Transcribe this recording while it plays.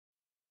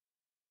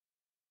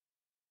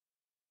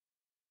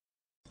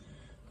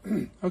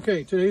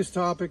Okay, today's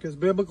topic is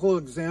biblical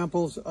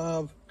examples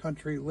of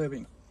country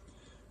living.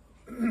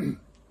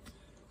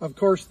 Of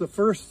course, the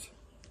first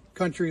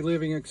country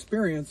living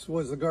experience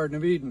was the Garden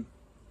of Eden.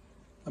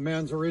 A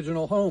man's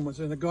original home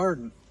was in a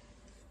garden.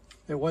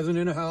 It wasn't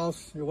in a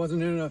house, it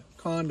wasn't in a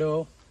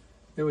condo,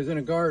 it was in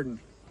a garden.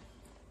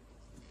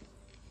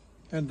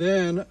 And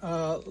then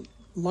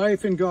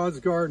life in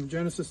God's garden.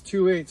 Genesis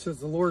 2:8 says,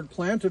 the Lord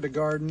planted a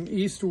garden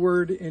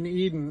eastward in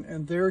Eden,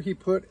 and there he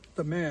put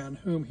the man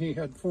whom he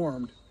had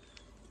formed.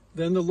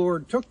 Then the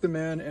Lord took the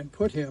man and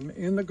put him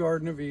in the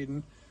Garden of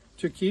Eden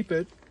to keep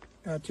it,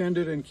 tend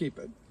it and keep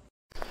it.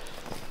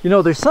 You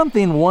know, there's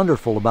something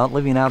wonderful about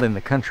living out in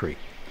the country.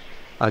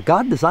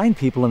 God designed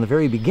people in the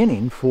very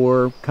beginning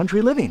for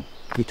country living.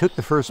 He took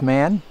the first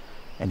man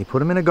and he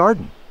put him in a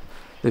garden.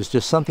 There's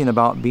just something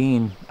about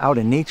being out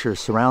in nature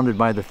surrounded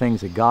by the things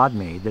that God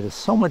made that is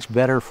so much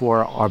better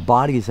for our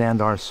bodies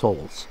and our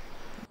souls.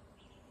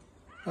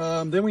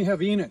 Then we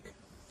have Enoch.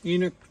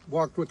 Enoch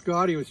walked with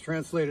God. He was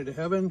translated to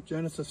heaven.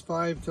 Genesis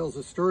 5 tells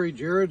the story.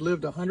 Jared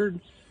lived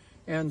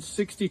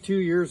 162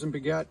 years and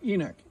begat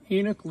Enoch.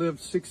 Enoch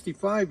lived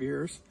 65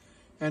 years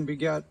and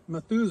begat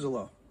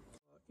Methuselah.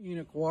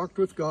 Enoch walked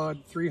with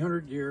God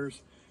 300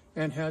 years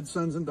and had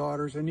sons and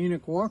daughters. And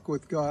Enoch walked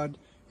with God,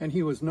 and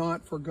he was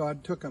not, for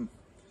God took him.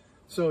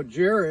 So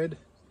Jared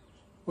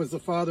was the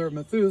father of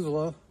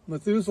Methuselah.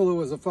 Methuselah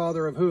was the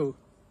father of who?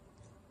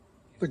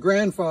 The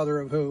grandfather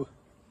of who?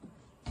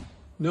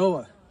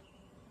 Noah.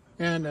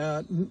 And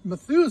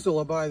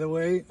Methuselah, by the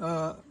way,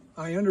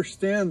 I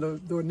understand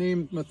the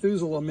name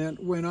Methuselah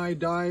meant, when I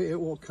die, it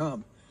will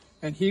come.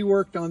 And he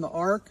worked on the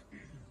ark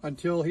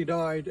until he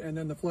died, and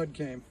then the flood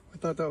came. I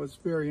thought that was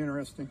very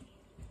interesting.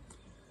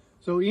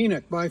 So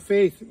Enoch, by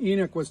faith,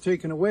 Enoch was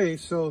taken away,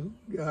 so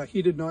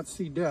he did not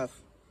see death,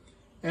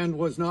 and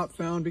was not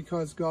found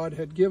because God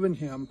had given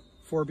him.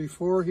 For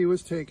before he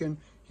was taken,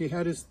 he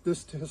had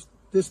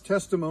this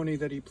testimony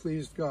that he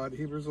pleased God.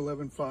 Hebrews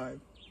 11:5.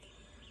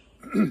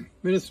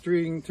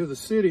 Ministering to the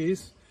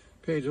cities,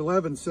 page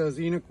 11 says,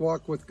 Enoch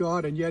walked with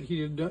God, and yet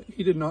he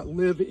did not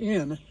live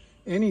in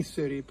any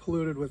city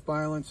polluted with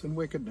violence and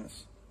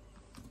wickedness.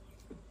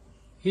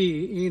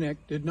 He, Enoch,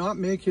 did not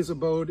make his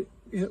abode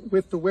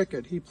with the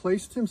wicked. He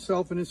placed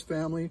himself and his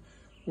family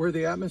where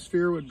the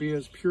atmosphere would be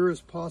as pure as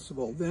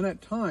possible. Then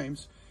at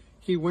times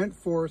he went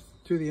forth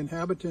to the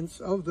inhabitants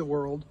of the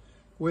world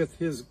with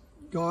his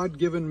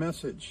God-given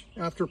message.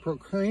 After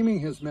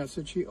proclaiming his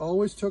message, he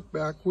always took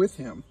back with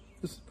him,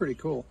 this is pretty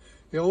cool,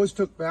 he always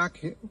took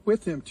back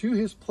with him to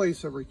his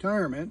place of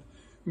retirement,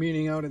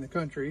 meaning out in the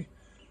country,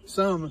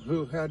 some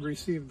who had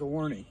received the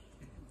warning.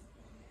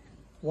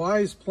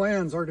 Wise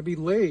plans are to be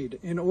laid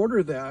in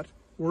order that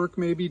work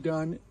may be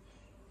done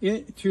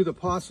to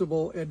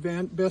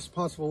the best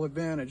possible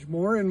advantage.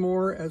 More and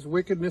more as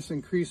wickedness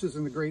increases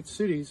in the great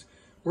cities,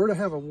 we're to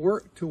have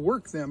to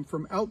work them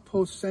from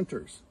outpost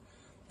centers.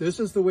 This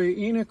is the way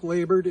Enoch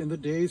labored in the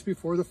days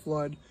before the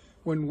flood,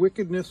 when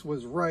wickedness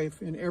was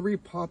rife in every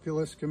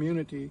populous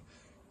community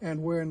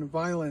and when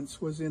violence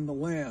was in the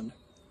land.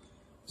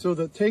 So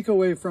the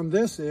takeaway from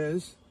this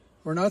is,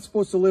 we're not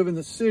supposed to live in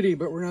the city,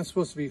 but we're not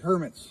supposed to be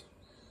hermits.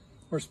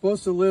 We're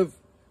supposed to live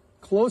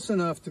close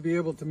enough to be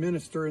able to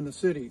minister in the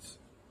cities.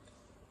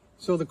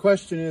 So the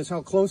question is,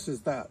 how close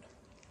is that?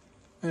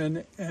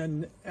 And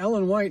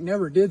Ellen White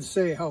never did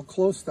say how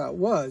close that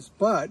was,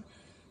 but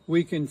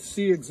we can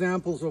see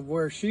examples of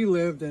where she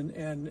lived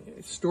and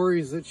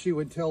stories that she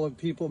would tell of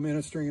people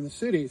ministering in the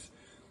cities.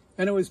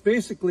 And it was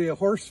basically a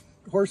horse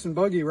and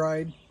buggy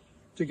ride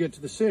to get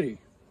to the city.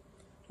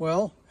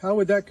 Well, how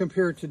would that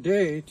compare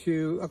today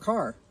to a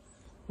car?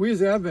 We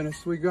as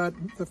Adventists, we got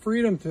the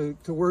freedom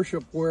to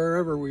worship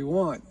wherever we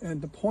want.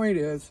 And the point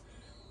is,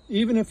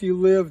 even if you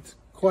lived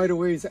quite a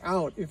ways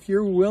out, if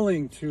you're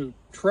willing to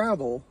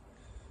travel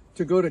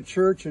to go to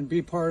church and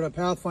be part of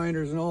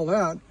Pathfinders and all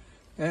that,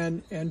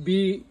 and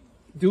be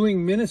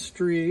doing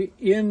ministry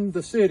in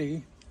the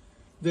city,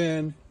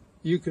 then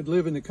you could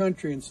live in the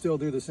country and still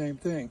do the same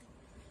thing.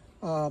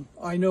 I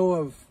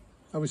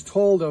was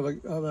told of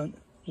a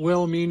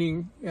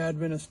well-meaning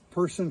Adventist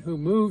person who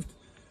moved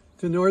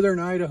to northern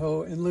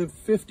Idaho and lived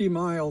 50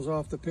 miles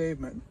off the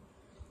pavement.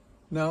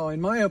 Now, in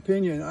my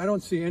opinion, I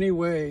don't see any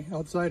way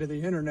outside of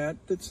the internet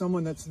that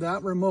someone that's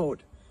that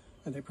remote,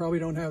 and they probably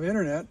don't have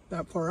internet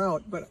that far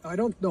out, but I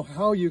don't know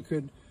how you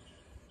could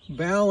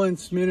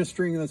balance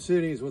ministering in the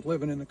cities with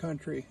living in the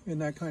country in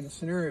that kind of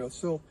scenario.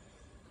 So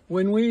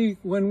when we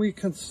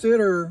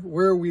consider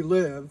where we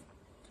live,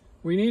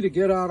 we need to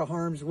get out of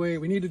harm's way.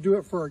 We need to do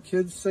it for our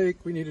kids' sake.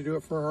 We need to do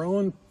it for our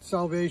own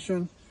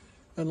salvation.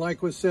 And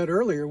like was said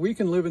earlier, we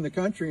can live in the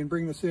country and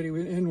bring the city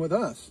in with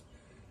us.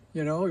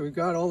 You know, we've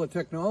got all the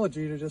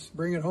technology to just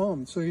bring it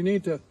home. So you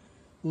need to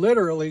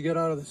literally get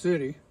out of the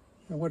city,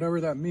 and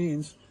whatever that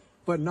means,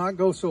 but not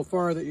go so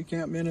far that you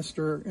can't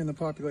minister in the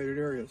populated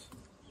areas.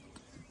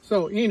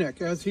 So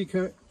Enoch,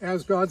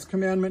 as God's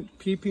commandment,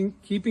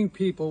 keeping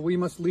people, we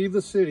must leave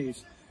the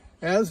cities.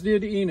 As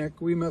did Enoch,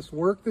 we must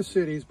work the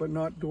cities, but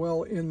not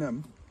dwell in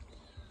them.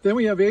 Then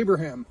we have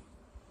Abraham.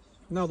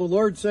 Now the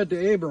Lord said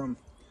to Abram,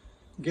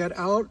 get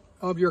out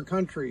of your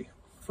country,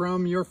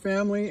 from your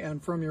family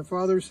and from your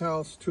father's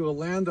house, to a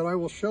land that I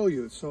will show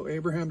you. So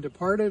Abraham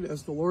departed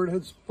as the Lord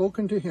had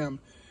spoken to him,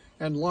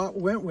 and Lot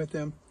went with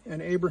him,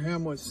 and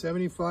Abraham was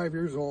 75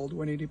 years old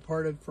when he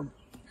departed from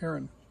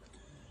Haran.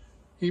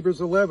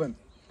 Hebrews 11,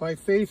 by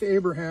faith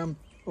Abraham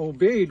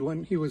obeyed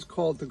when he was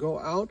called to go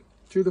out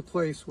to the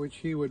place which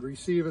he would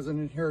receive as an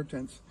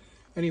inheritance,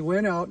 and he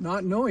went out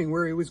not knowing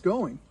where he was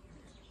going.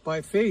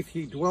 By faith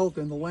he dwelt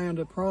in the land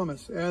of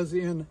promise, as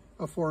in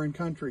a foreign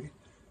country,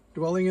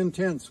 dwelling in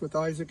tents with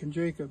Isaac and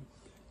Jacob,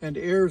 and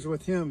heirs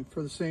with him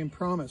for the same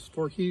promise.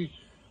 For he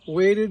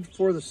waited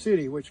for the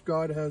city which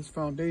God has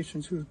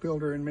foundations, whose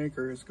builder and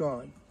maker is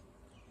God.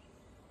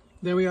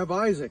 Then we have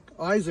Isaac.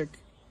 Isaac,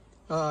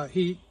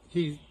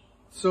 he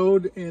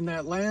sowed in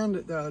that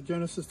land,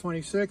 Genesis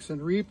 26,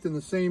 and reaped in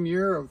the same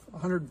year of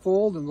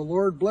 100-fold, and the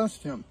Lord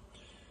blessed him.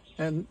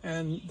 And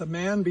the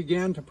man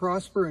began to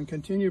prosper and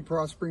continued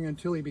prospering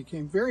until he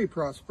became very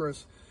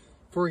prosperous,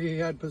 for he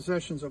had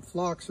possessions of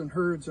flocks and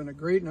herds and a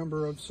great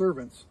number of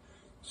servants.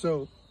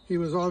 So he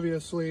was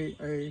obviously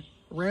a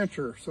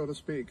rancher, so to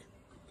speak.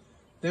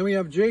 Then we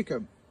have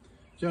Jacob,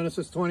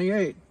 Genesis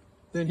 28.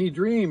 Then he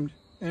dreamed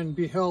and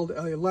beheld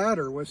a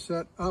ladder was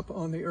set up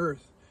on the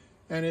earth,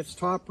 and its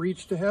top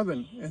reached to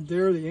heaven, and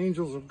there the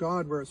angels of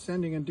God were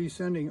ascending and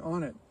descending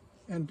on it.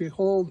 And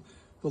behold,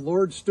 the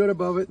Lord stood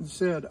above it and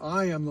said,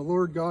 I am the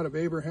Lord God of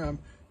Abraham,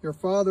 your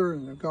father,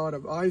 and the God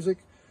of Isaac,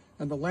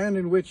 and the land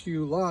in which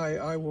you lie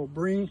I will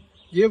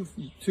give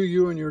to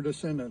you and your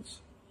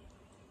descendants.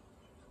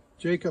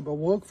 Jacob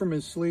awoke from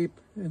his sleep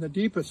in the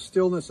deepest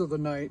stillness of the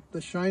night.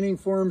 The shining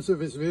forms of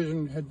his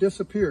vision had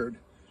disappeared.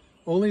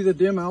 Only the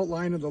dim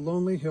outline of the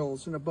lonely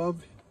hills, and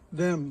above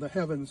them the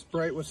heavens,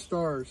 bright with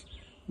stars,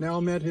 now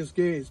met his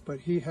gaze,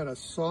 but he had a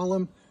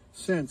solemn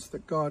sense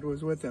that God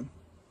was with him.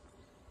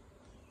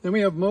 Then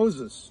we have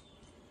Moses.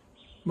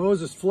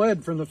 Moses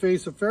fled from the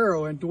face of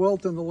Pharaoh and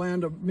dwelt in the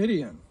land of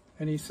Midian,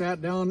 and he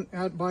sat down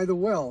by the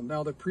well.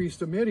 Now the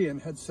priest of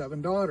Midian had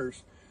 7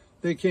 daughters.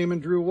 They came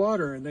and drew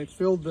water, and they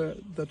filled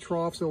the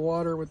troughs of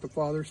water with the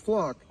father's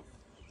flock.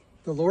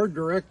 The Lord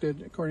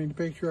directed, according to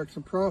patriarchs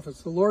and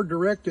prophets, the Lord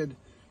directed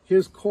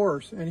his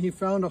course, and he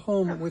found a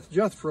home with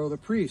Jethro the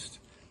priest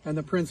and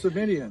the prince of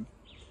Midian,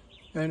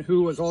 and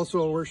who was also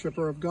a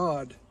worshiper of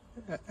God.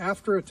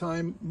 After a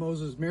time,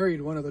 Moses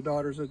married one of the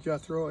daughters of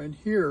Jethro, and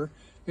here,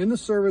 in the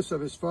service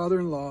of his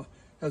father-in-law,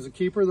 as a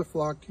keeper of the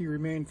flock, he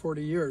remained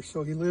 40 years.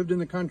 So he lived in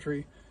the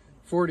country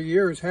 40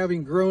 years,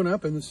 having grown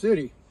up in the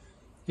city.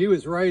 He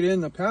was right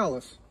in the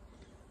palace.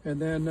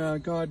 And then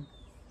God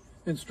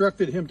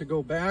instructed him to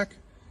go back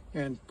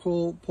and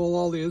pull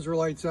all the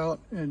Israelites out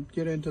and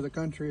get into the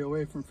country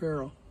away from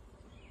Pharaoh.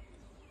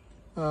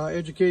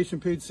 Education,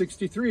 page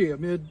 63.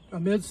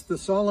 Amidst the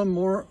solemn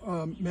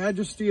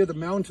majesty of the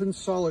mountain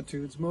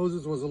solitudes,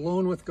 Moses was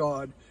alone with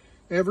God.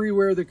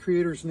 Everywhere the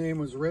Creator's name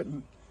was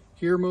written.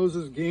 Here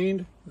Moses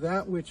gained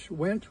that which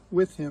went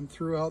with him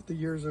throughout the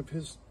years of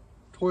his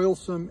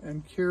toilsome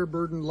and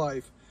care-burdened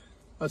life,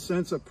 a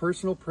sense of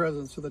personal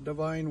presence of the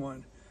Divine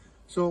One.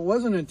 So it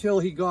wasn't until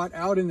he got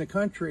out in the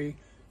country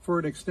for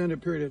an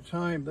extended period of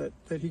time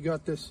that he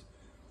got this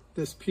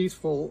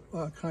peaceful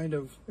kind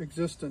of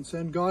existence.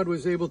 And God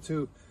was able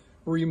to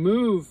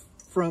remove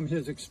from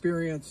his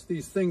experience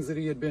these things that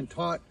he had been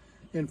taught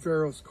in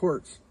Pharaoh's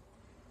courts.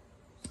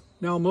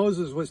 Now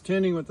Moses was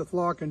tending with the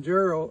flock, and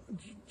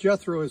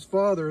Jethro, his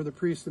father, the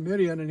priest of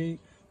Midian, and he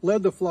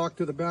led the flock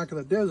to the back of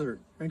the desert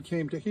and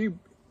came to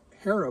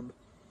Horeb,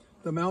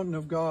 the mountain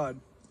of God.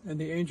 And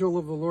the angel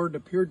of the Lord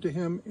appeared to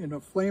him in a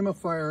flame of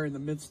fire in the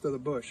midst of the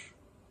bush.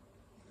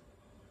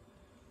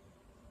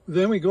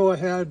 Then we go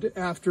ahead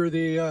after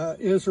the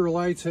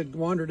Israelites had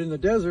wandered in the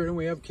desert, and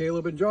we have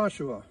Caleb and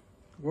Joshua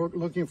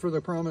looking for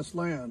the promised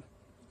land.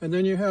 And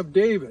then you have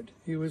David.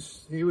 He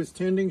was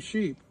tending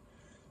sheep.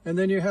 And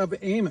then you have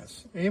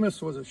Amos.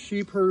 Amos was a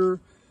sheep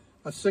herder,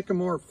 a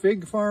sycamore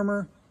fig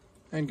farmer,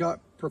 and got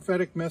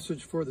prophetic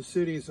message for the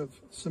cities of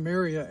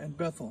Samaria and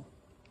Bethel.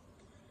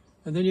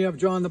 And then you have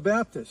John the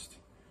Baptist.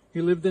 He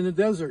lived in the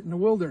desert, in the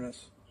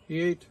wilderness. He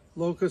ate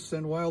locusts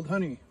and wild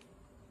honey.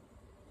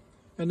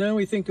 And then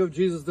we think of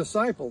Jesus'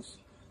 disciples.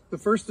 The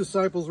first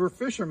disciples were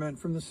fishermen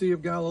from the Sea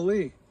of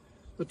Galilee.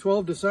 The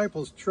 12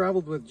 disciples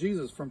traveled with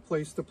Jesus from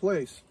place to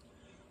place.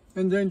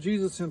 And then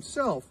Jesus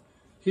himself,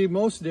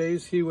 most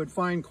days he would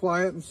find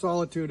quiet and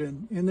solitude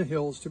in the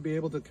hills to be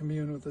able to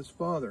commune with his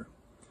Father.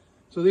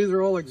 So these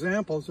are all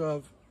examples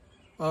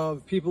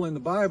of people in the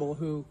Bible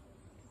who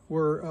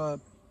were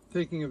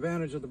taking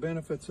advantage of the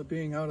benefits of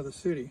being out of the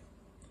city.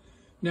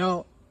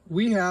 Now,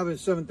 we have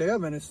as Seventh-day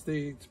Adventists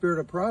the spirit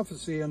of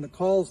prophecy and the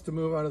calls to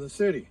move out of the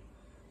city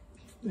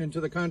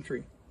into the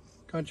country.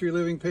 Country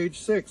living, page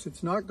 6.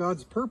 It's not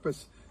God's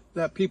purpose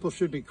that people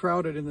should be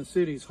crowded in the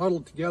cities,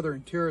 huddled together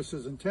in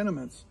terraces and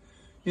tenements.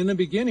 In the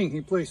beginning,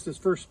 he placed his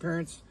first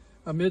parents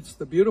amidst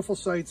the beautiful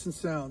sights and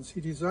sounds.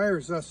 He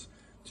desires us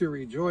to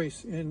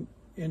rejoice in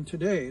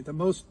today. The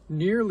most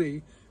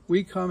nearly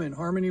we come in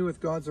harmony with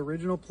God's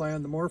original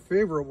plan, the more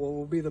favorable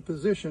will be the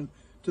position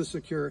to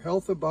secure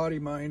health of body,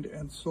 mind,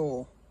 and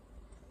soul.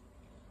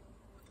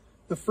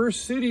 The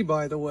first city,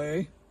 by the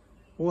way,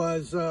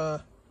 was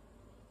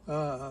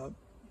in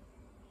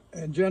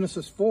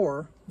Genesis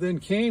 4. Then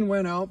Cain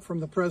went out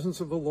from the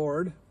presence of the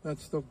Lord,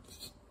 that's the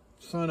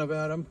son of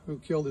Adam who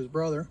killed his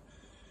brother,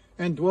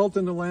 and dwelt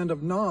in the land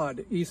of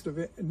Nod, east of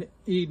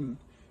Eden.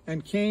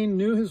 And Cain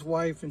knew his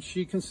wife, and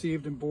she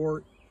conceived and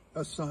bore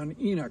a son,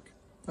 Enoch.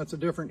 That's a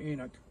different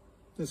Enoch.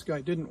 This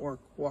guy didn't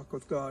walk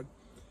with God.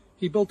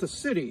 He built a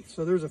city,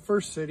 so there's a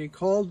first city,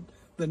 called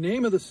the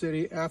name of the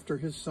city after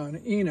his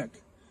son Enoch.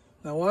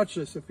 Now watch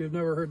this if you've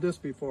never heard this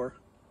before.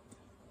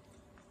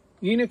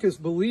 Enoch is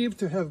believed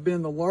to have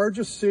been the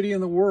largest city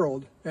in the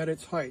world at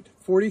its height,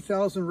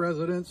 40,000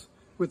 residents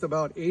with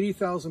about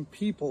 80,000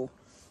 people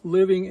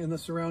living in the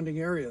surrounding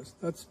areas.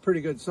 That's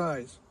pretty good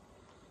size,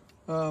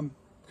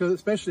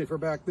 especially for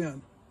back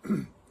then.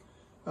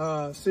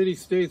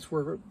 City-states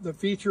were the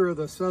feature of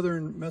the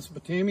southern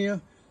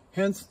Mesopotamia,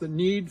 hence the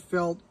need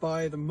felt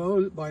by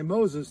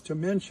Moses to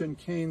mention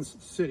Cain's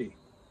city.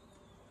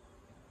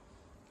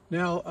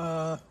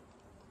 Now,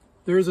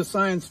 there's a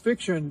science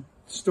fiction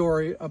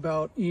story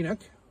about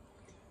Enoch.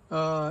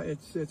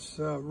 It's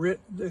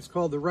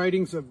called The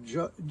Writings of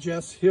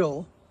Jess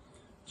Hill.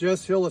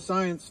 Jess Hill, a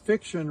science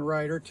fiction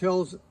writer,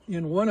 tells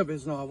in one of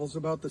his novels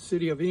about the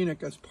city of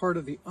Enoch as part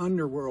of the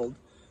underworld,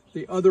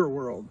 the other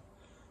world.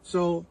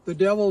 So the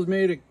devil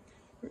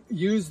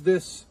used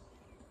this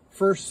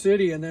first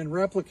city and then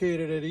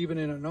replicated it even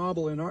in a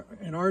novel in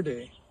our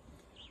day.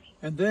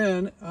 And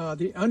then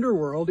the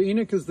underworld,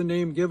 Enoch is the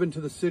name given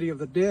to the city of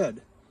the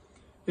dead.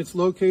 It's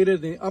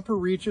located in the upper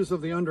reaches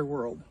of the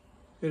underworld.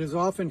 It is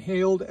often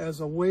hailed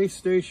as a way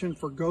station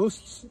for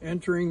ghosts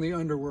entering the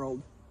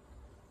underworld.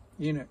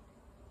 Enoch.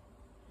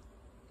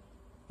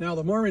 Now,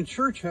 the Mormon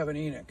Church have an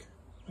Enoch.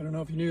 I don't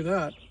know if you knew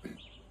that.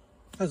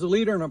 As a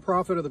leader and a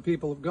prophet of the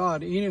people of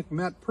God, Enoch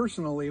met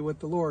personally with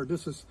the Lord.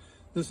 This is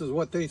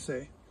what they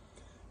say.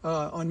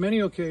 On many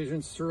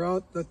occasions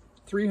throughout the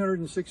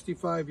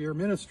 365-year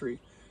ministry.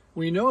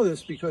 We know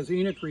this because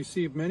Enoch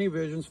received many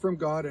visions from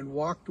God and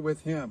walked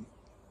with him,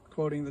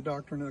 quoting the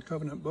Doctrine of the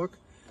Covenant book,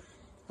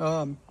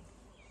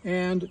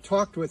 and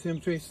talked with him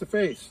face to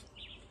face.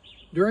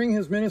 During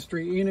his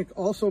ministry, Enoch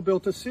also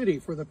built a city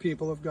for the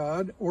people of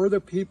God, or the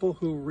people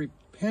who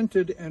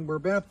repented and were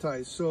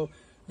baptized. So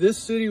this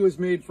city was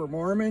made for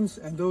Mormons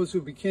and those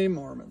who became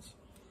Mormons.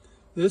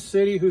 This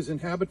city, whose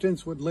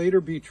inhabitants would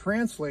later be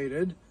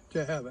translated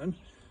to heaven,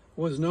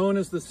 was known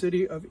as the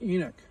city of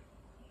Enoch.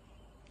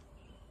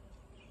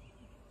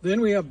 Then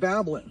we have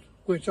Babylon,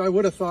 which I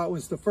would have thought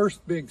was the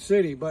first big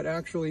city, but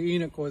actually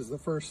Enoch was the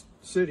first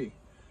city.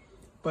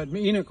 But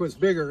Enoch was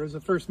bigger, it was the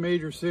first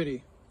major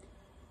city.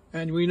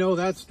 And we know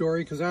that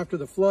story because after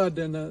the flood,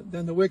 then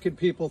the wicked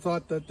people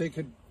thought that they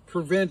could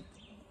prevent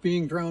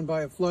being drowned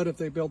by a flood if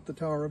they built the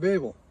Tower of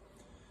Babel.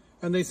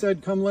 And they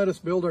said, "Come, let us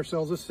build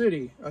ourselves a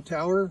city, a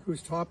tower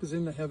whose top is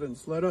in the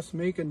heavens. Let us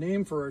make a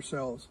name for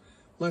ourselves,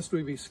 lest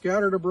we be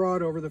scattered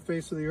abroad over the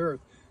face of the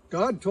earth."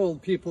 God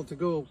told people to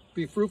go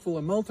be fruitful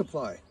and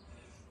multiply.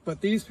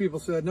 But these people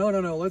said, no,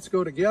 let's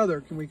go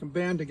together. We can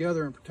band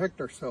together and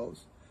protect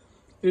ourselves.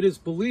 It is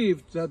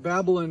believed that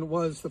Babylon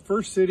was the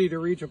first city to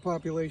reach a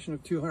population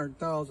of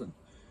 200,000.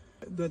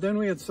 Then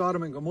we had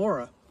Sodom and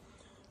Gomorrah.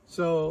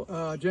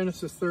 So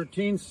Genesis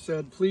 13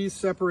 said, "Please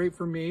separate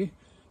from me.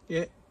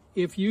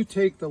 If you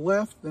take the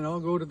left, then I'll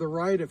go to the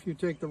right. If you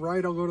take the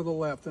right, I'll go to the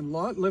left." And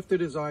Lot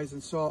lifted his eyes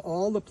and saw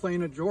all the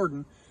plain of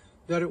Jordan,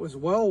 that it was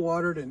well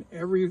watered and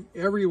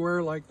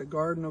everywhere like the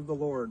garden of the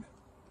Lord.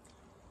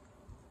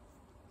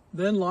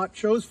 Then Lot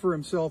chose for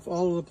himself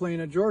all of the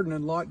plain of Jordan,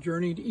 and Lot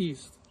journeyed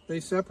east. They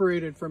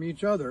separated from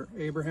each other.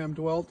 Abraham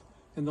dwelt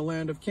in the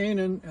land of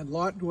Canaan, and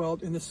Lot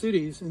dwelt in the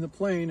cities in the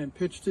plain and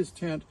pitched his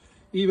tent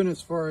even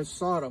as far as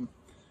Sodom.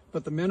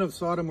 But the men of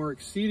Sodom were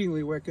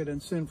exceedingly wicked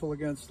and sinful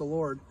against the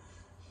Lord.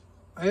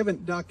 I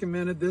haven't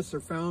documented this or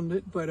found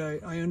it, but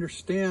I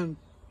understand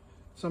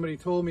somebody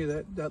told me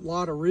that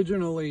Lot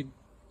originally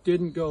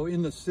didn't go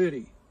in the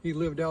city. He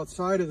lived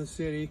outside of the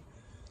city,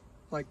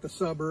 like the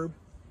suburb,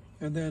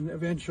 and then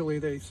eventually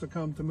they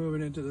succumbed to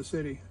moving into the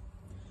city.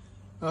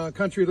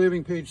 Country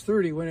Living, page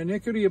 30. When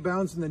iniquity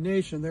abounds in the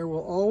nation, there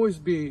will always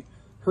be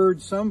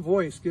heard some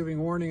voice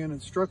giving warning and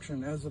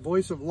instruction, as the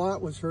voice of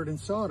Lot was heard in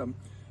Sodom.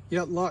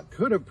 Yet Lot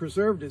could have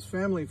preserved his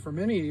family from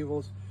many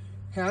evils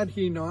had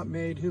he not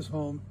made his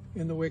home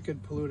in the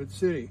wicked, polluted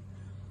city.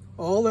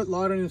 All that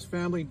Lot and his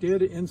family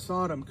did in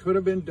Sodom could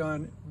have been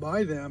done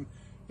by them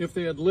if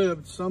they had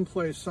lived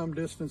someplace some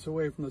distance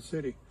away from the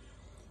city.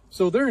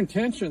 So their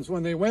intentions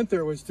when they went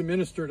there was to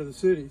minister to the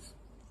cities.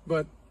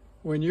 But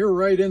when you're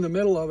right in the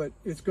middle of it,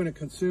 it's going to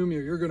consume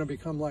you. You're going to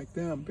become like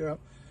them.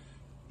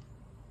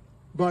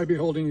 By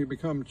beholding, you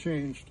become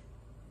changed.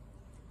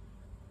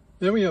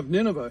 Then we have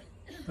Nineveh.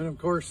 And of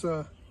course,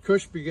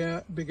 Cush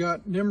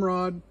begot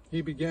Nimrod.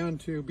 He began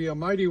to be a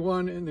mighty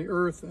one in the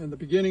earth, and the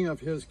beginning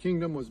of his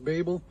kingdom was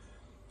Babel.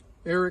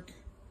 Erech,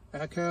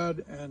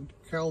 Akkad, and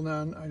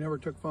Calnan. I never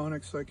took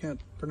phonics, so I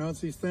can't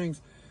pronounce these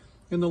things.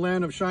 In the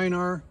land of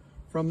Shinar.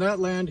 From that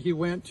land he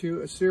went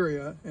to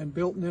Assyria and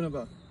built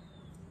Nineveh.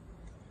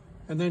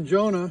 And then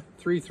Jonah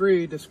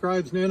 3:3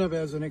 describes Nineveh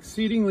as an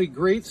exceedingly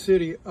great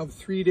city of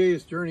 3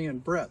 days' journey in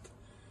breadth.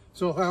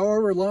 So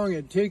however long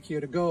it'd take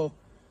you to go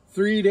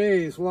 3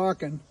 days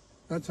walking,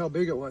 that's how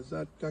big it was.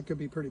 That could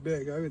be pretty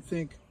big. I would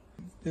think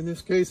in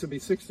this case it'd be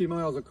 60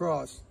 miles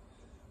across.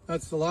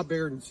 That's a lot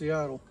bigger than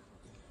Seattle.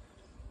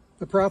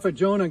 The prophet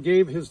Jonah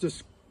gave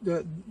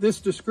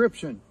this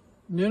description.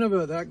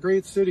 Nineveh, that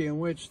great city in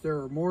which there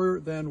are more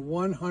than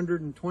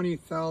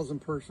 120,000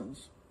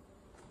 persons.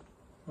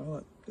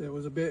 Well, it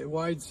was a bit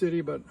wide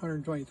city, but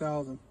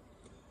 120,000.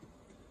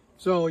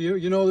 So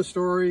you know the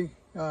story.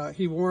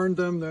 He warned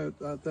them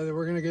that they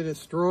were going to get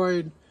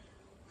destroyed,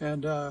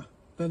 and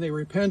then they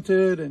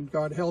repented, and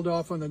God held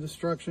off on the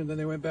destruction. Then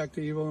they went back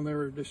to evil, and they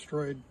were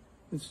destroyed.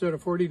 Instead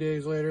of 40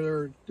 days later, they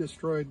were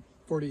destroyed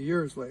 40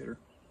 years later.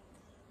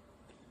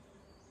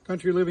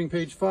 Country Living,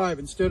 page 5.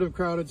 Instead of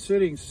crowded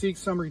cities, seek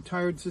some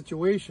retired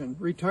situation.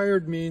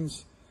 Retired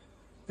means,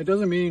 it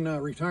doesn't mean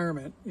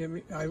retirement.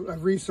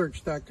 I've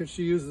researched that because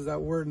she uses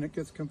that word and it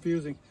gets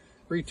confusing.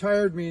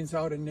 Retired means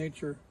out in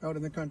nature, out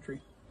in the country.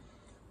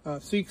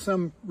 Seek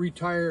some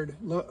retired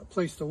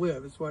place to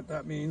live is what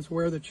that means,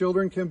 where the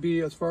children can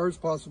be, as far as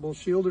possible,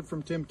 shielded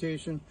from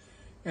temptation,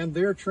 and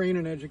there train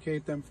and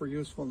educate them for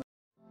usefulness.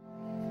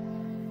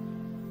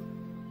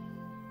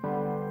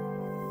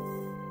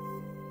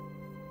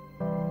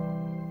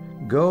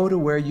 Go to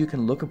where you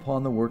can look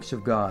upon the works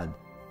of God.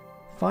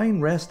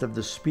 Find rest of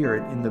the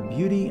Spirit in the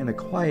beauty and the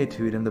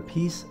quietude and the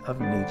peace of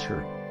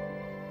nature.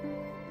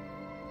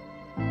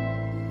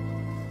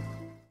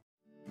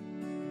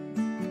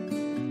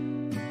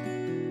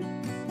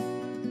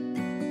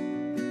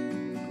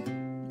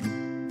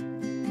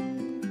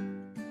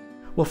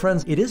 Well,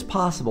 friends, it is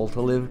possible to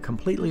live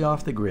completely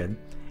off the grid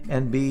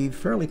and be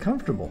fairly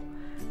comfortable.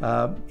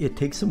 It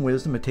takes some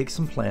wisdom, it takes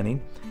some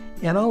planning,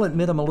 and I'll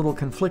admit I'm a little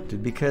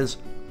conflicted because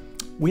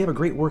we have a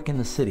great work in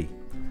the city.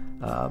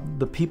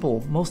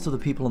 Most of the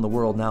people in the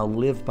world now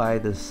live by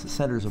the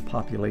centers of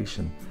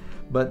population.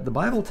 But the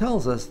Bible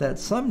tells us that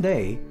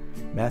someday,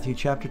 Matthew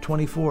chapter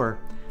 24,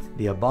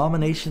 the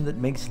abomination that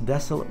makes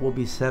desolate will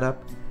be set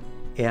up,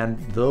 and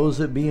those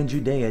that be in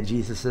Judea,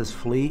 Jesus says,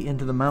 flee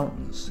into the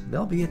mountains.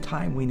 There'll be a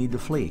time we need to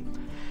flee.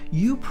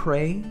 You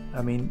pray.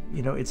 I mean,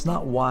 it's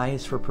not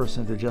wise for a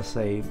person to just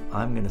say,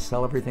 I'm going to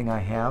sell everything I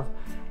have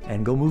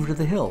and go move to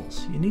the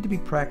hills. You need to be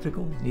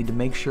practical. You need to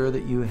make sure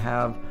that you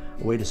have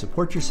a way to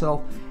support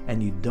yourself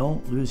and you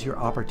don't lose your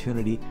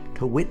opportunity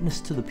to witness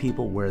to the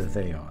people where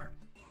they are.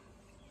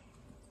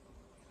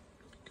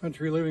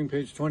 Country Living,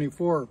 page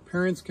 24.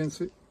 Parents can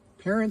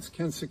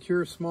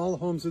secure small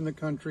homes in the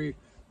country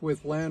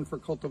with land for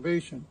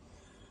cultivation.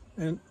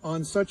 And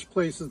on such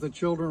places, the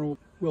children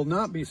will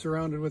not be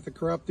surrounded with the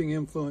corrupting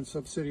influence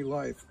of city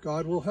life.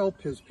 God will help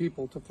his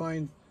people to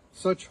find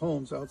such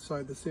homes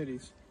outside the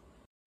cities.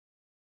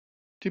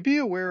 To be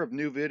aware of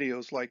new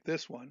videos like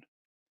this one,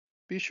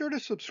 be sure to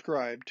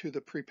subscribe to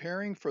the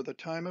Preparing for the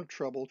Time of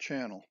Trouble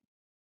channel.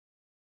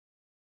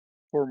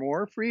 For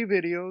more free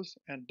videos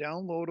and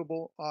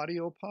downloadable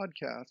audio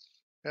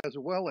podcasts, as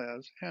well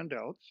as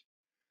handouts,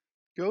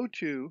 go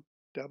to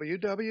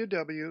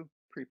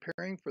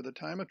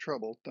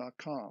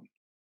www.preparingforthetimeoftrouble.com.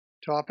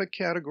 Topic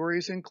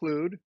categories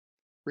include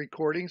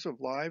recordings of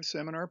live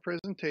seminar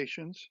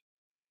presentations,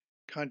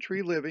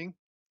 country living,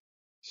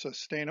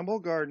 sustainable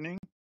gardening,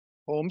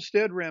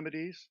 homestead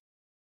remedies,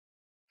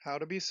 how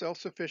to be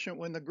self-sufficient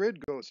when the grid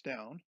goes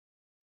down,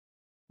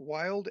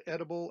 wild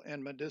edible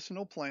and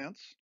medicinal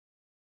plants,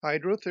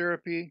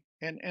 hydrotherapy,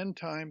 and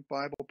end-time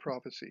Bible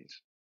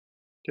prophecies.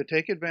 To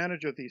take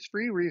advantage of these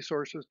free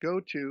resources, go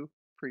to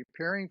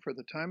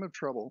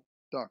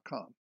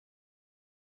preparingforthetimeoftrouble.com.